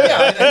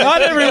 Okay.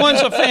 Not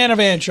everyone's a fan of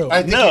anchovy.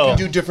 I think No. you can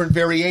do different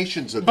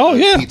variations of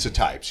yeah. pizza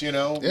types, you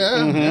know?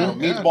 Yeah. You know,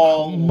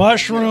 meatball.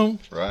 Mushroom.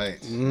 Right.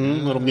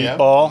 Little Yeah.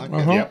 meatball.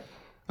 Yeah.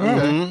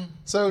 Okay.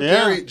 So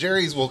Yeah.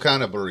 Jerry's will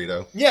kind of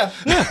burrito. Yeah.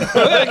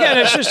 But again,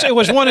 it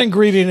was one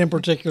ingredient in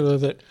particular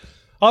that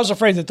I was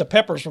afraid that the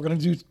peppers were going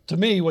to do to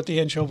me what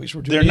the anchovies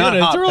were doing. They're not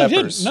And hot it really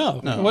peppers.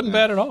 didn't. No, it wasn't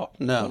bad at all.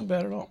 No. It wasn't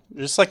bad at all.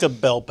 Just like a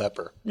bell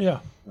pepper. Yeah,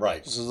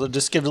 Right. So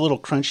just give it a little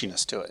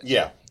crunchiness to it.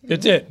 Yeah. it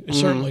did. It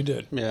certainly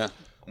did. Yeah.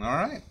 All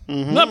right.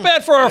 Not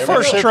bad for our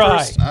first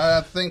try.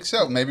 I think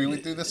so. Maybe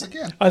we do this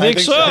again. I think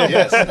so.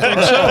 Yes. I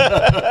think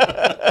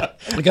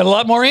so. We got a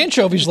lot more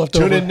anchovies left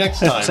Tune over. in next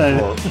time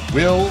for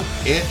Will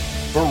It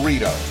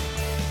Burrito.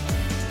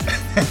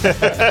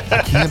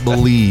 I can't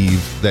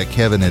believe that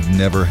Kevin had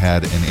never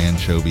had an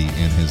anchovy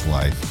in his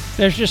life.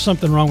 There's just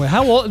something wrong with it.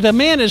 How old? The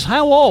man is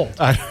how old?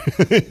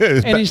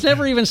 And he's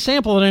never even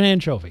sampled an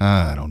anchovy.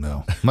 I don't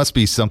know. Must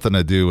be something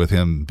to do with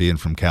him being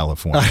from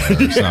California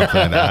or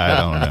something. I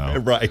don't know.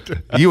 Right.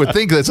 You would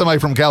think that somebody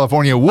from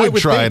California would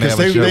try and have a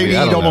they anchovy.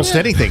 I eat don't almost know.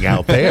 anything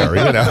out there,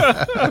 you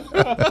know.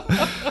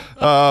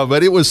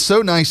 But it was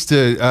so nice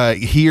to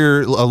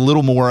hear a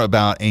little more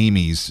about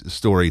Amy's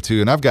story too,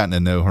 and I've gotten to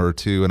know her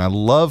too, and I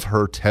love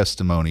her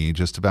testimony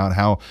just about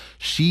how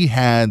she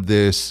had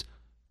this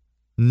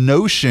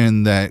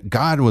notion that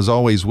God was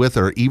always with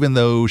her, even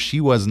though she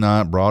was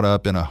not brought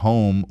up in a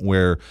home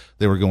where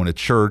they were going to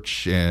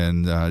church,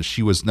 and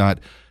she was not,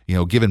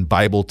 given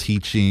Bible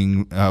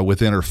teaching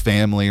within her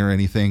family or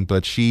anything,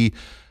 but she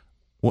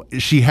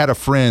had a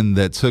friend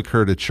that took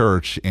her to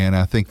church, and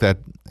I think that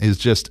is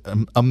just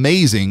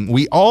amazing.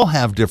 We all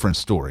have different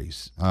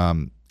stories.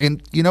 And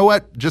you know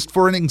what? Just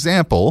for an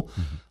example,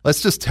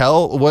 let's just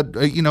tell what,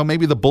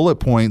 maybe the bullet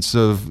points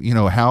of,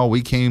 how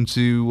we came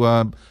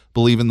to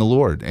believe in the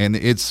Lord. And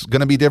it's going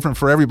to be different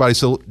for everybody.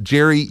 So,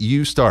 Jerry,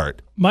 you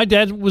start. My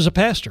dad was a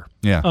pastor.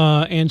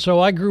 Yeah. And so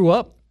I grew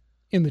up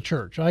in the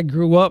church. I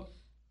grew up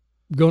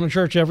going to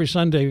church every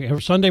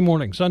Sunday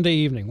morning, Sunday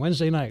evening,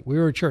 Wednesday night. We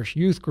were a church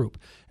youth group.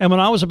 And when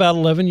I was about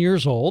 11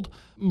 years old,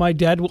 my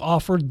dad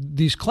offered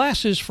these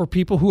classes for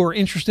people who are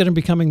interested in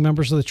becoming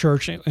members of the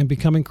church and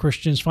becoming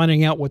Christians,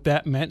 finding out what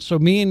that meant. So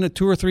me and the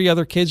 2 or 3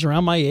 other kids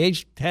around my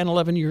age, 10,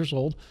 11 years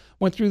old,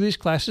 went through these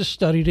classes,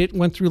 studied it,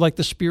 went through like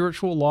the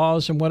spiritual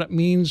laws and what it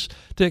means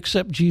to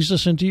accept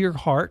Jesus into your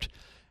heart.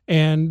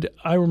 And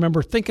I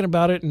remember thinking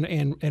about it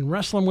and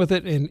wrestling with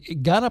it, and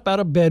got up out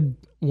of bed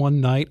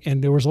one night,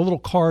 and there was a little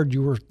card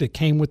that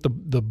came with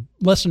the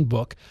lesson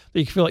book that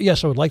you could fill out.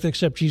 Yes, I would like to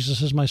accept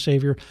Jesus as my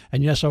Savior,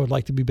 and yes, I would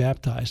like to be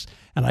baptized.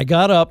 And I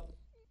got up.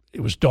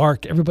 It was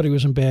dark. Everybody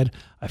was in bed.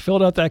 I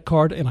filled out that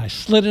card, and I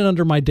slid it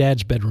under my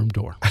dad's bedroom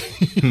door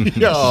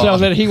so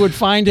that he would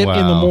find it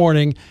in the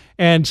morning.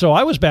 And so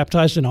I was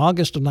baptized in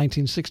August of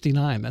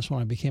 1969. That's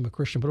when I became a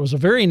Christian. But it was a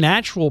very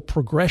natural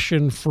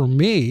progression for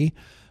me,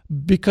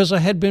 because I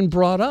had been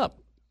brought up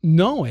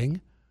knowing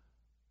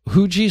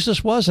who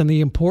Jesus was and the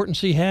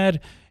importance he had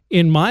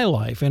in my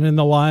life and in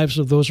the lives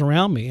of those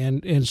around me.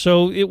 And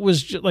so it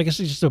was, just, like I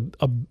said, just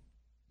a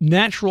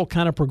natural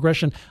kind of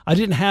progression. I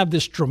didn't have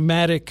this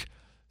dramatic,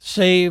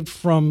 saved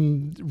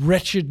from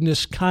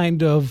wretchedness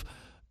kind of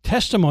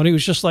testimony. It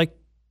was just like,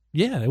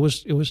 yeah, it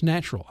was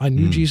natural. I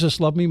knew Jesus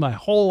loved me my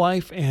whole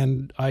life,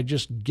 and I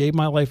just gave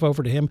my life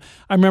over to him.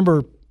 I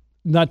remember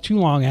not too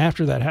long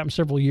after that happened,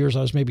 several years,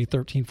 I was maybe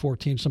 13,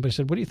 14, somebody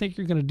said, what do you think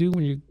you're going to do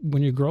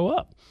when you grow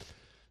up?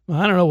 Well,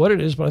 I don't know what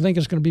it is, but I think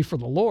it's going to be for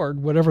the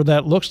Lord. Whatever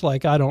that looks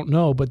like, I don't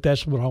know, but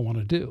that's what I want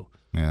to do.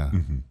 Yeah,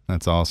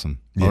 that's awesome.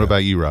 What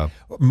about you, Rob?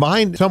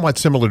 Mine, somewhat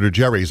similar to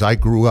Jerry's. I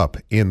grew up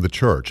in the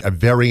church. I'm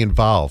very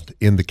involved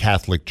in the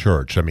Catholic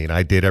Church. I mean,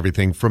 I did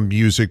everything from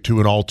music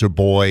to an altar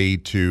boy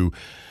to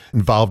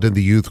involved in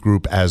the youth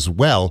group as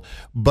well.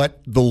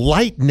 But the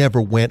light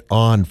never went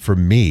on for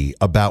me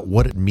about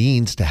what it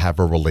means to have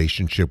a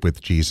relationship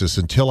with Jesus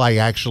until I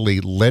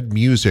actually led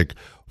music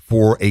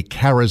for a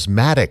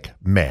charismatic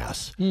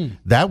mass.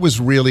 That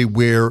was really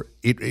where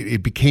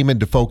it became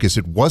into focus.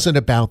 It wasn't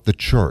about the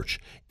church.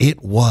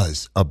 It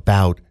was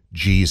about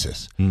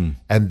Jesus.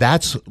 And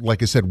that's,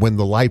 like I said, when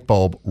the light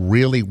bulb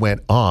really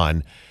went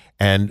on,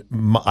 and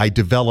I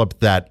developed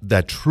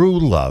that true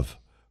love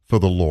for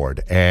the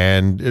Lord.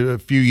 And a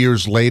few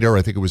years later,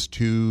 I think it was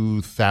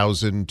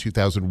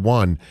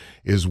 2001,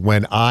 is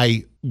when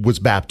I was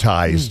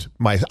baptized.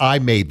 I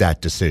made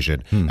that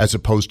decision as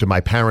opposed to my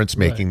parents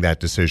making that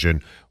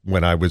decision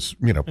when I was,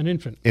 an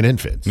infant.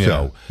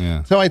 So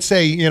I'd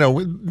say,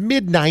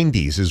 mid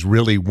 90s is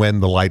really when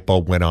the light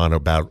bulb went on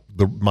about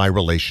my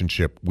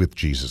relationship with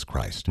Jesus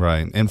Christ.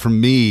 Right. And for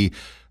me,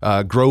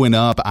 growing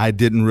up, I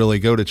didn't really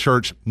go to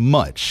church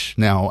much.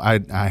 Now,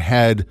 I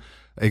had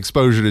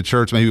exposure to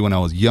church maybe when I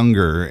was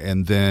younger,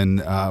 and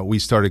then we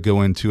started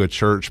going to a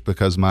church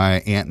because my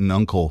aunt and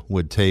uncle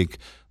would take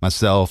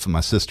myself and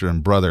my sister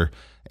and brother,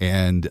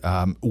 and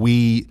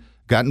we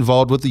got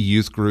involved with the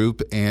youth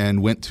group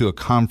and went to a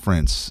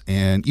conference.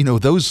 And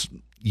those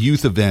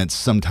youth events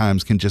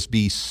sometimes can just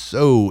be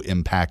so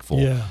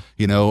impactful,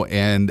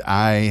 and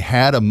I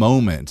had a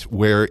moment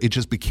where it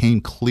just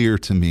became clear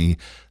to me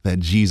that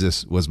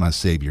Jesus was my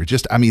Savior.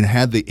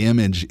 Had the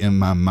image in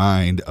my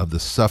mind of the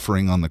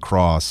suffering on the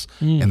cross,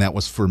 and that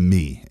was for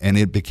me, and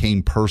it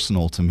became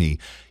personal to me.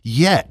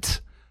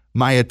 Yet,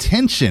 my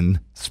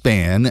attention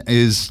span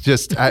is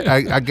just,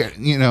 I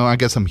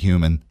guess I'm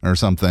human or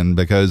something,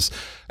 because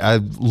I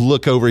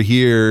look over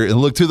here and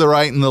look to the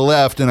right and the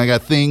left, and I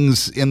got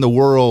things in the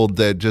world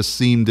that just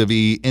seem to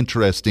be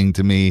interesting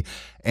to me.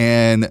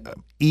 And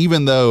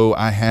even though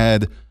I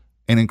had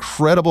an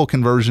incredible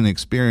conversion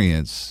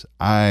experience,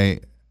 I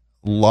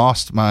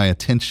lost my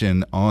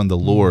attention on the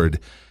Lord.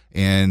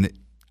 And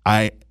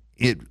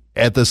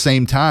at the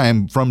same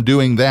time, from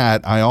doing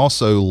that, I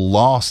also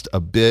lost a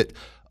bit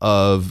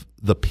of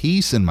the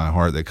peace in my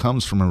heart that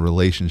comes from a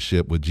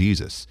relationship with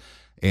Jesus.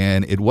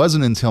 And it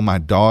wasn't until my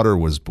daughter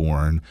was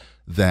born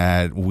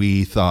that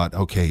we thought,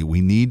 okay,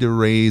 we need to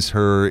raise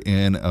her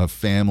in a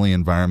family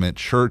environment.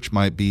 Church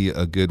might be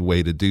a good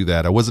way to do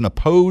that. I wasn't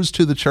opposed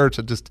to the church.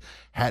 I just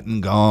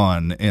hadn't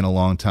gone in a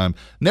long time.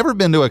 Never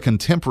been to a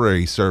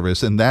contemporary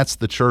service, and that's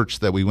the church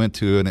that we went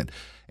to,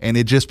 and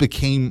it just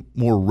became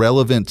more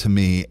relevant to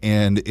me,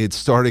 and it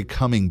started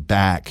coming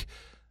back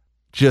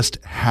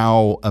just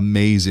how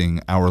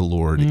amazing our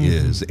Lord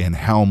is and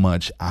how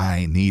much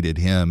I needed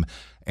him.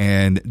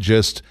 And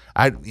just,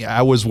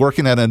 I was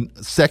working at a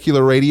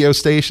secular radio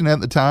station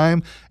at the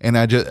time, and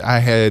I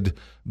had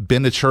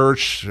been to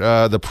church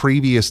the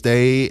previous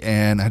day,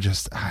 and I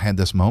had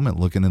this moment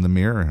looking in the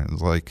mirror, and it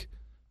was like,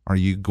 are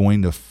you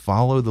going to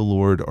follow the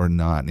Lord or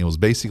not? And it was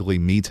basically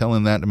me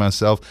telling that to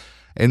myself,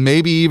 and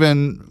maybe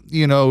even,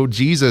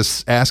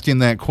 Jesus asking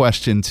that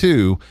question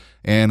too.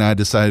 And I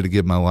decided to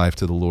give my life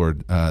to the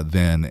Lord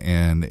then,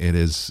 and it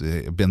has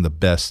been the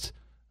best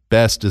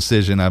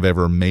decision I've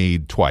ever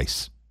made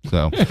twice.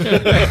 So,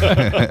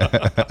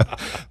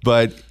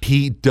 but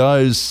he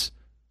does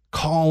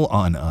call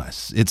on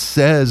us. It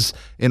says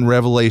in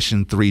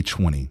Revelation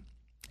 3:20,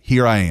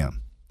 "Here I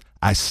am.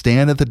 I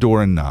stand at the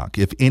door and knock.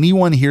 If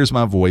anyone hears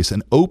my voice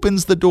and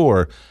opens the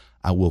door,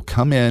 I will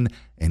come in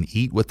and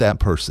eat with that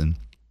person,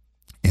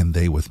 and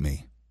they with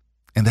me."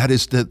 And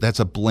that's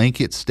a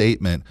blanket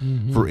statement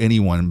for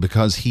anyone,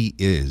 because he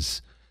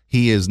is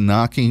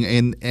knocking,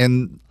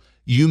 and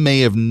you may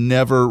have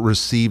never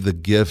received the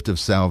gift of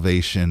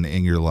salvation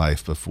in your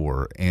life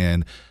before,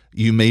 and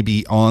you may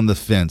be on the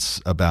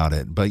fence about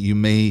it, but you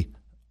may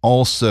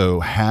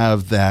also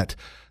have that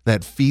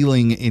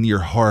feeling in your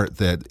heart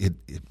that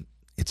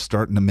it's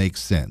starting to make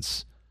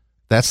sense.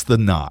 That's the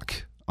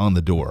knock on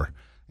the door.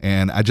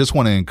 And I just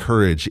want to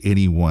encourage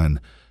anyone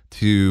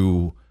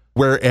to,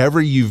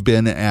 wherever you've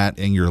been at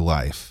in your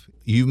life,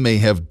 you may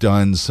have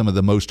done some of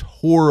the most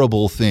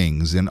horrible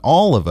things, and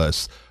all of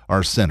us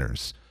are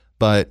sinners,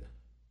 but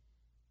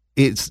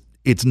it's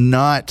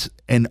not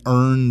an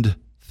earned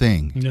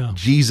thing. No.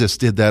 Jesus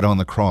did that on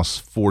the cross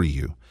for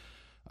you.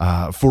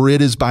 For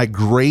it is by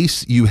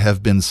grace you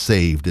have been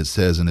saved, it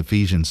says in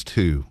Ephesians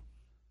 2,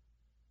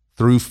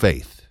 through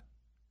faith.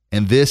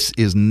 And this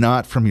is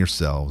not from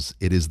yourselves,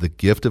 it is the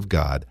gift of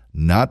God,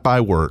 not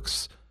by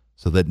works,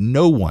 so that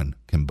no one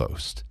can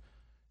boast.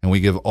 And we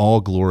give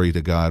all glory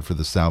to God for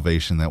the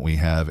salvation that we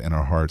have in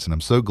our hearts. And I'm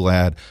so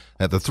glad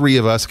that the three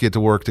of us get to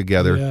work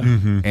together.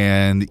 Yeah.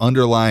 And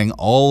underlying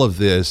all of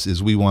this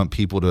is we want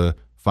people to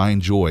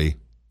find joy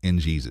in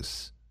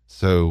Jesus.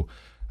 So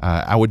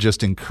I would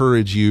just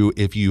encourage you,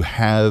 if you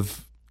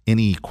have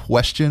any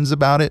questions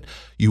about it,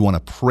 you want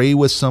to pray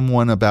with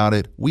someone about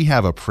it, we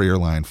have a prayer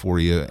line for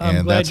you,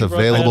 and glad that's you brought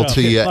available that up.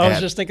 to you I was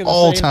at just thinking the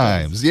all same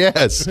times.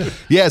 Yes.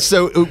 Yes.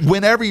 So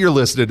whenever you're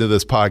listening to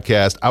this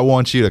podcast, I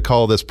want you to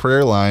call this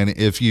prayer line.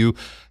 If you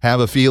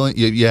have a feeling,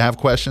 you have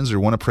questions or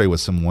want to pray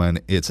with someone,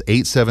 it's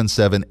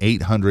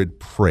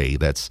 877-800-PRAY.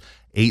 That's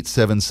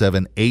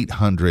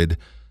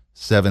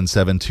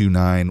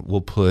 877-800-7729.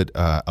 We'll put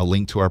a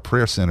link to our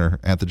prayer center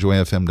at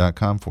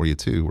thejoyfm.com for you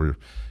too, where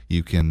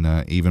you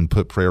can even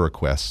put prayer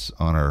requests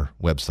on our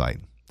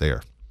website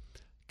there.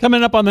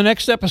 Coming up on the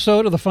next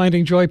episode of the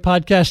Finding Joy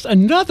podcast,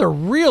 another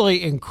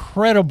really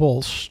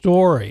incredible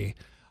story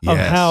of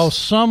Yes. how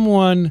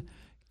someone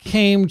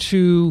came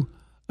to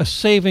a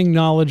saving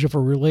knowledge of a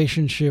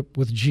relationship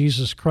with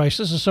Jesus Christ.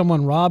 This is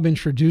someone Rob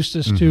introduced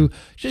us to.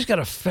 She's got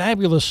a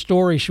fabulous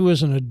story. She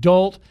was an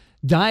adult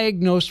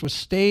diagnosed with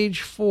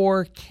stage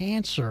 4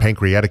 cancer.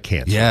 Pancreatic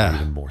cancer, Yeah.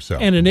 even more so.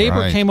 And a neighbor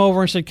Right. came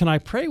over and said, "Can I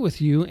pray with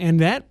you?" And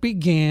that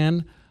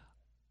began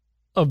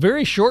a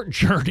very short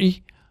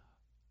journey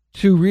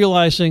to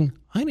realizing,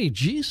 I need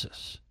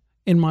Jesus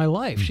in my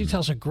life. She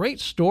tells a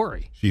great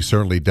story. She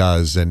certainly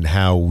does, and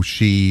how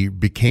she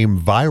became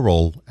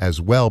viral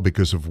as well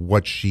because of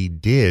what she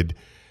did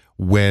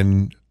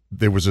when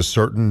there was a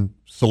certain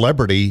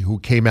celebrity who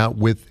came out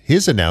with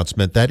his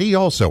announcement that he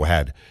also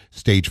had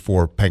stage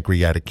 4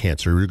 pancreatic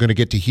cancer. We're going to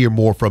get to hear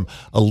more from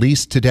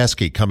Elise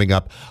Tedeschi coming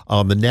up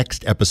on the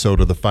next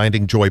episode of the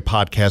Finding Joy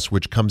podcast,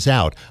 which comes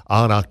out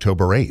on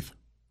October 8th.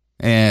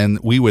 And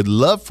we would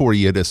love for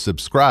you to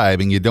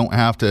subscribe, and you don't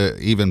have to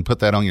even put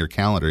that on your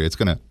calendar. It's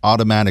going to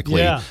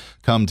automatically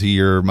come to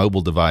your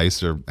mobile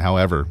device or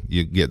however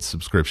you get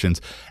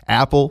subscriptions.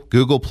 Apple,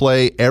 Google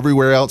Play,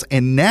 everywhere else.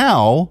 And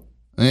now,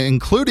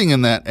 including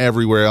in that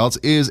everywhere else,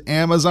 is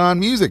Amazon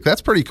Music.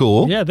 That's pretty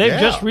cool. Yeah, they've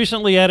just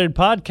recently added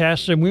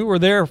podcasts, and we were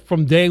there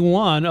from day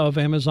one of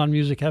Amazon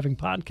Music having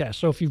podcasts.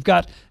 So if you've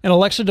got an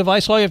Alexa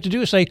device, all you have to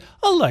do is say,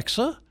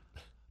 "Alexa,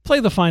 play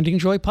the Finding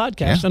Joy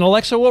podcast," and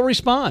Alexa will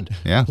respond.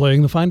 Yeah.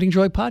 Playing the Finding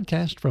Joy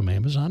podcast from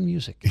Amazon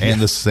Music. And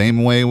the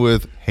same way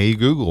with Hey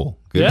Google.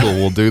 Google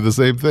will do the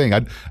same thing.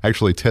 I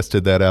actually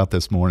tested that out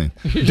this morning.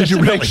 Did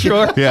you make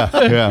sure? Yeah.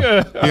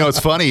 You know,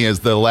 what's funny is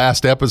the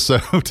last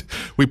episode,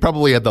 we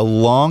probably had the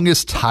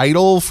longest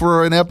title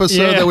for an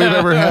episode that we've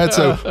ever had.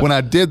 So when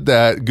I did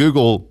that,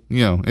 Google,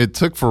 it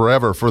took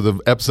forever for the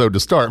episode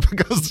to start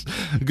because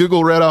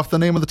Google read off the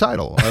name of the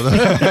title.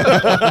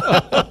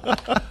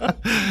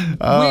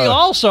 We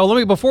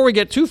also, before we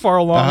get too far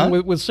along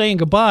with saying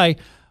goodbye,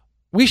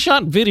 we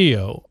shot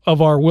video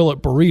of our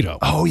Willet burrito.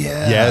 Oh,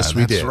 yeah. Yes,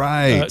 we that's did.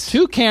 right.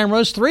 2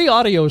 cameras, 3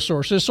 audio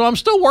sources, so I'm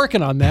still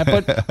working on that,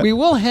 but we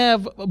will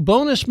have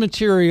bonus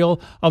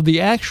material of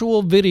the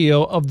actual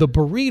video of the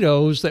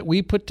burritos that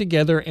we put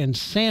together and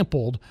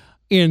sampled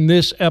in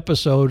this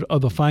episode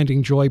of the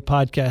Finding Joy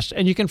podcast.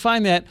 And you can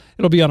find that.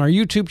 It'll be on our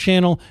YouTube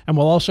channel, and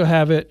we'll also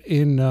have it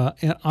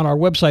on our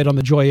website on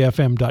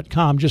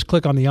thejoyfm.com. Just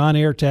click on the On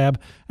Air tab,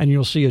 and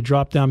you'll see a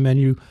drop-down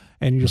menu,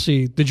 and you'll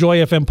see the Joy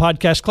FM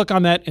podcast. Click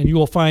on that, and you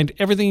will find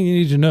everything you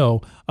need to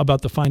know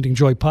about the Finding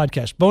Joy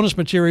podcast. Bonus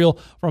material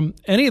from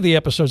any of the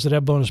episodes that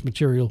have bonus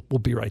material will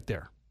be right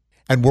there.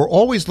 And we're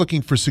always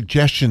looking for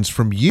suggestions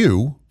from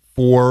you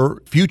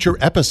for future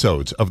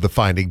episodes of the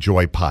Finding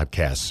Joy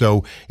podcast.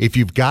 So if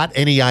you've got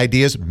any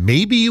ideas,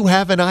 maybe you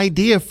have an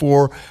idea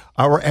for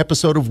our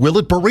episode of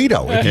Willet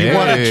Burrito. If you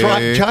want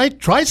to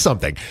try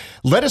something,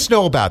 let us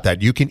know about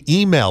that. You can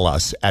email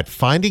us at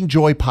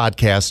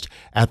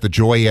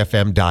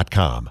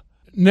findingjoypodcast@thejoyfm.com.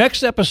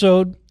 Next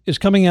episode is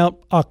coming out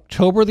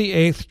October the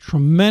 8th.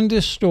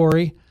 Tremendous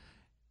story.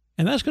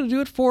 And that's going to do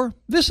it for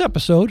this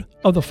episode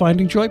of the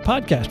Finding Joy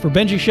podcast. For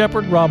Benji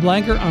Shepard, Rob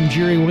Langer, I'm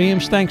Jerry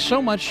Williams. Thanks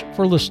so much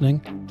for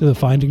listening to the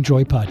Finding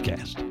Joy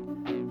podcast.